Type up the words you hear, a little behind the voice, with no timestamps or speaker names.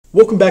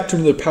Welcome back to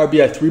another Power BI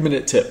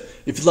 3-minute tip.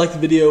 If you like the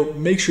video,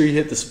 make sure you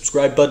hit the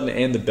subscribe button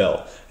and the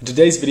bell. In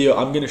today's video,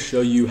 I'm going to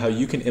show you how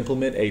you can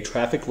implement a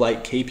traffic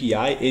light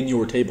KPI in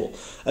your table.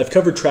 I've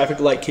covered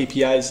traffic light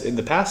KPIs in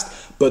the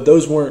past, but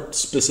those weren't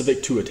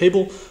specific to a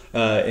table.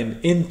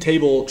 And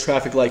in-table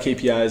traffic light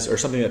KPIs are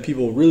something that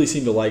people really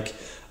seem to like.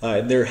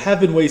 And there have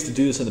been ways to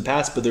do this in the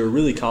past, but they were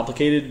really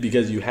complicated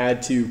because you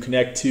had to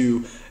connect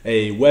to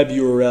a web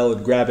URL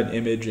and grab an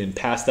image and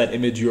pass that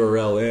image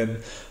URL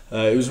in.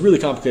 It was really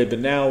complicated, but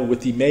now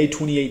with the May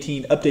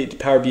 2018 update to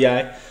Power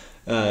BI,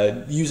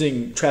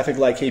 using traffic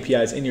light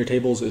KPIs in your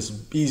tables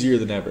is easier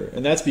than ever.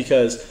 And that's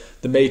because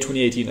the May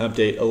 2018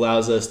 update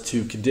allows us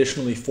to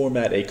conditionally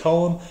format a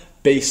column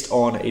based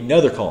on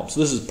another column. So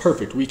this is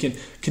perfect. We can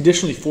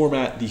conditionally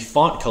format the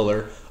font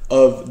color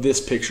of this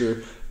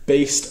picture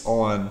based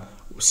on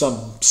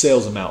some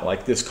sales amount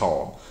like this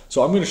column.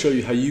 So I'm going to show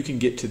you how you can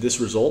get to this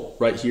result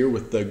right here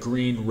with the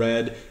green,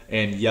 red,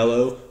 and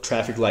yellow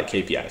traffic light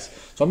KPIs.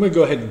 So I'm going to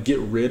go ahead and get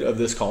rid of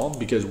this column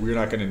because we're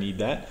not going to need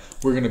that.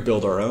 We're going to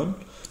build our own.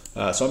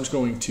 So I'm just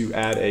going to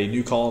add a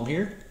new column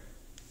here,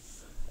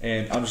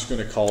 and I'm just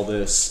going to call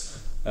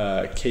this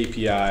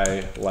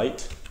KPI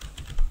light,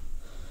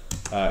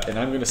 and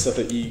I'm going to set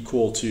the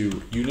equal to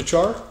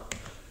UNICHAR,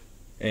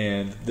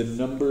 and the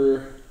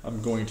number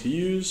I'm going to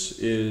use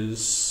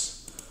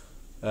is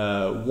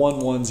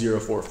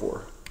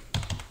 11044.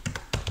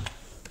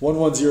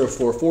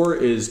 11044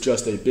 is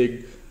just a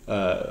big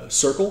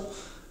circle,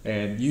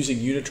 and using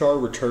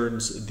UNICHAR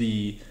returns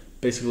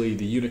basically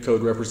the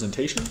Unicode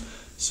representation.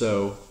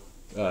 So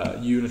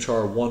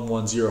UNICHAR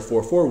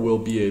 11044 will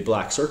be a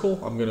black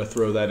circle. I'm going to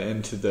throw that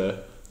into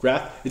the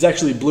graph. It's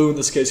actually blue in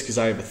this case because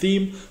I have a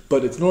theme,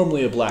 but it's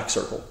normally a black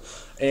circle.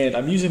 And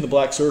I'm using the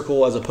black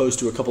circle as opposed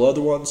to a couple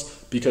other ones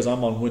because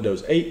I'm on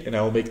Windows 8, and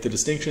I will make the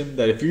distinction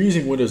that if you're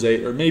using Windows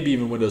 8 or maybe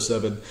even Windows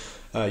 7,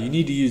 you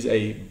need to use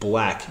a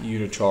black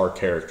UNICHAR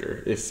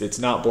character. If it's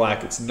not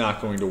black, it's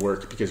not going to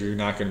work because you're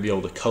not going to be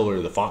able to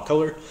color the font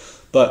color.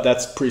 But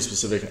that's pretty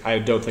specific. I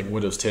don't think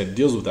Windows 10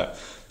 deals with that.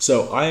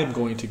 So I am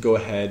going to go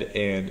ahead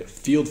and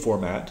field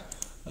format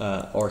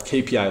our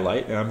KPI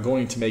light, and I'm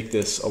going to make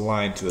this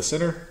align to the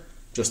center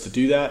just to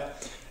do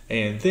that.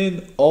 And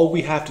then all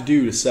we have to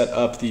do to set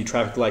up the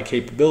traffic light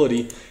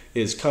capability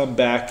is come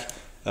back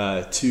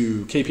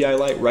to KPI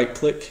light, right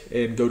click,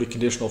 and go to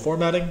conditional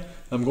formatting.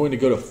 I'm going to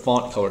go to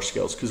font color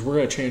scales because we're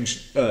going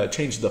to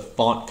change the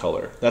font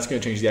color. That's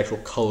going to change the actual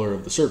color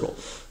of the circle.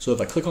 So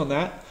if I click on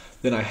that,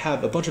 then I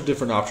have a bunch of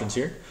different options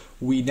here.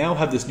 We now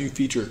have this new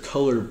feature,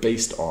 color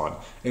based on,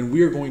 and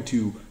we are going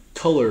to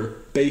color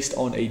based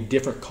on a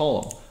different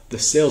column, the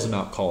sales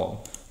amount column,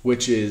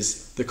 which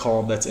is the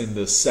column that's in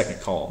the second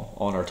column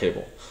on our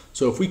table.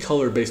 So if we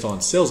color based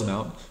on sales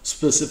amount,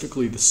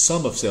 specifically the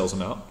sum of sales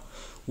amount,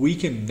 we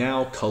can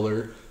now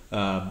color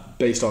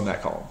based on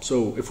that column.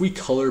 So if we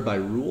color by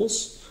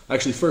rules,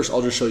 actually first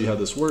I'll just show you how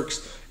this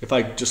works. If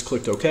I just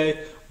clicked OK,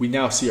 we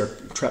now see our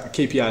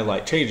KPI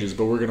light changes,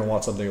 but we're going to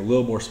want something a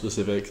little more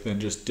specific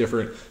than just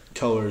different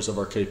colors of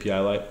our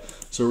KPI light.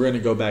 So we're going to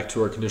go back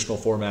to our conditional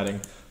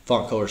formatting,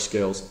 font color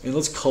scales, and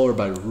let's color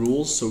by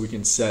rules so we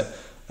can set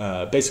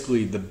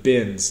basically the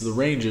bins, the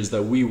ranges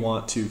that we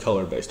want to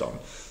color based on.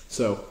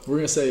 So we're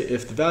going to say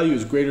if the value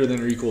is greater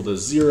than or equal to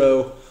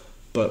 0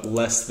 but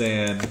less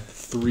than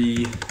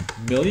 3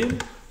 million,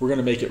 we're going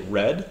to make it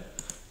red.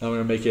 I'm going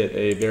to make it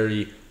a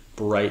very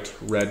bright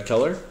red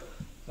color.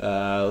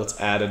 Let's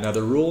add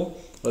another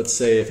rule. Let's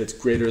say if it's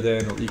greater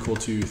than or equal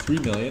to 3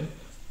 million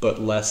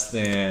but less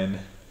than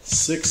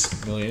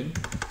 6 million,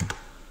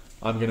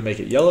 I'm going to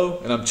make it yellow.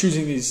 And I'm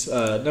choosing these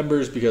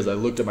numbers because I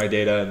looked at my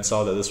data and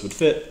saw that this would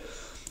fit.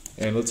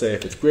 And let's say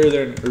if it's greater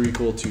than or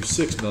equal to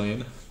 6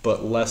 million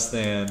but less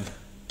than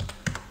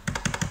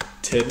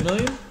 10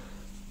 million,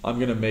 I'm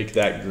going to make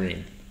that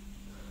green.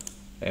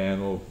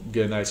 And we'll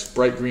get a nice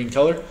bright green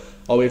color.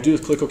 All we have to do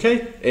is click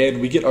OK, and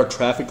we get our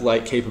traffic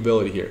light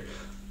capability here.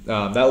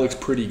 That looks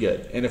pretty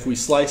good. And if we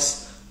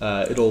slice,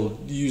 it'll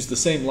use the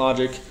same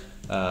logic.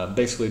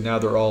 Basically now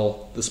they're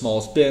all the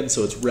smallest bin,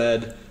 so it's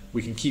red.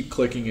 We can keep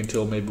clicking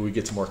until maybe we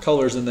get some more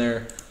colors in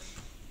there.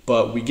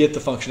 But we get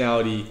the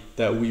functionality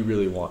that we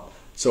really want.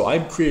 So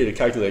I've created a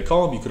calculated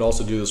column. You could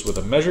also do this with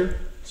a measure.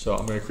 So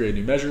I'm going to create a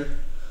new measure.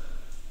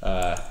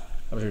 I'm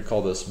going to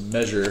call this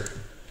measure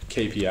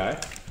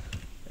KPI.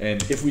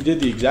 And if we did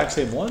the exact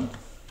same one,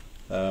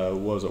 what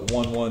was it,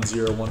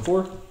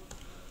 11014,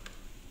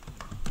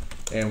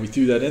 and we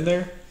threw that in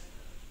there,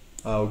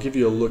 I'll give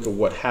you a look at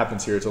what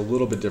happens here. It's a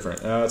little bit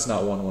different. It's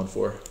not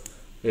 114.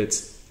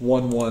 It's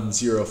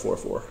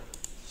 11044.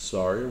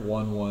 Sorry,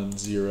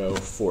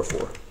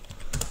 11044.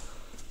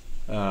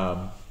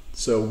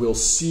 So we'll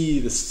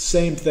see the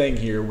same thing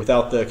here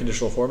without the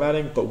conditional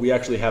formatting, but we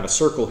actually have a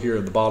circle here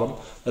in the bottom.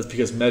 That's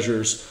because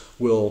measures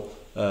will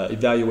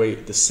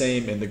evaluate the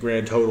same in the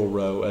grand total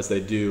row as they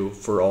do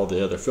for all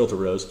the other filter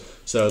rows.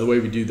 So the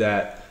way we do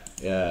that,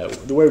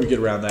 the way we get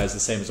around that is the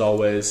same as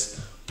always.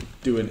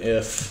 Do an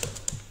if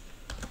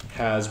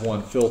has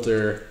one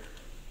filter,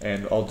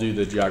 and I'll do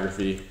the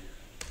geography.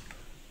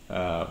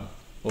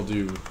 We'll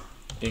do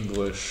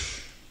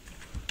English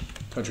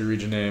country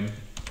region name.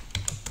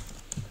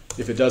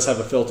 If it does have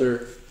a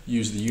filter,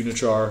 use the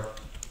UNICHAR.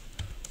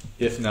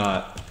 If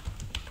not,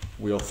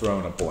 we'll throw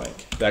in a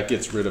blank. That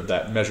gets rid of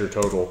that measure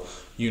total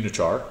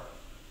UNICHAR.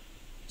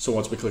 So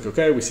once we click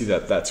OK, we see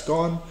that that's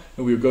gone,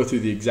 and we would go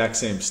through the exact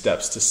same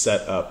steps to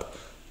set up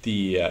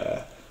the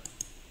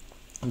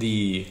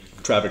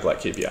traffic light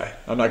KPI.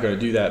 I'm not going to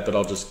do that, but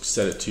I'll just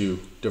set it to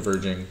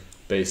diverging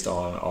based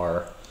on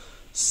our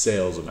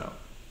sales amount.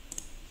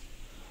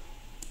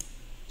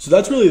 So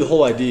that's really the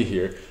whole idea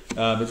here.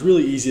 It's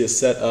really easy to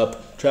set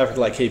up traffic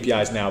light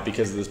KPIs now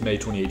because of this May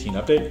 2018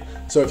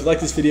 update. So if you like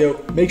this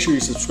video, make sure you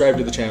subscribe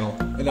to the channel,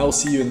 and I will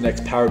see you in the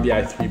next Power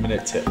BI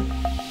 3-minute tip.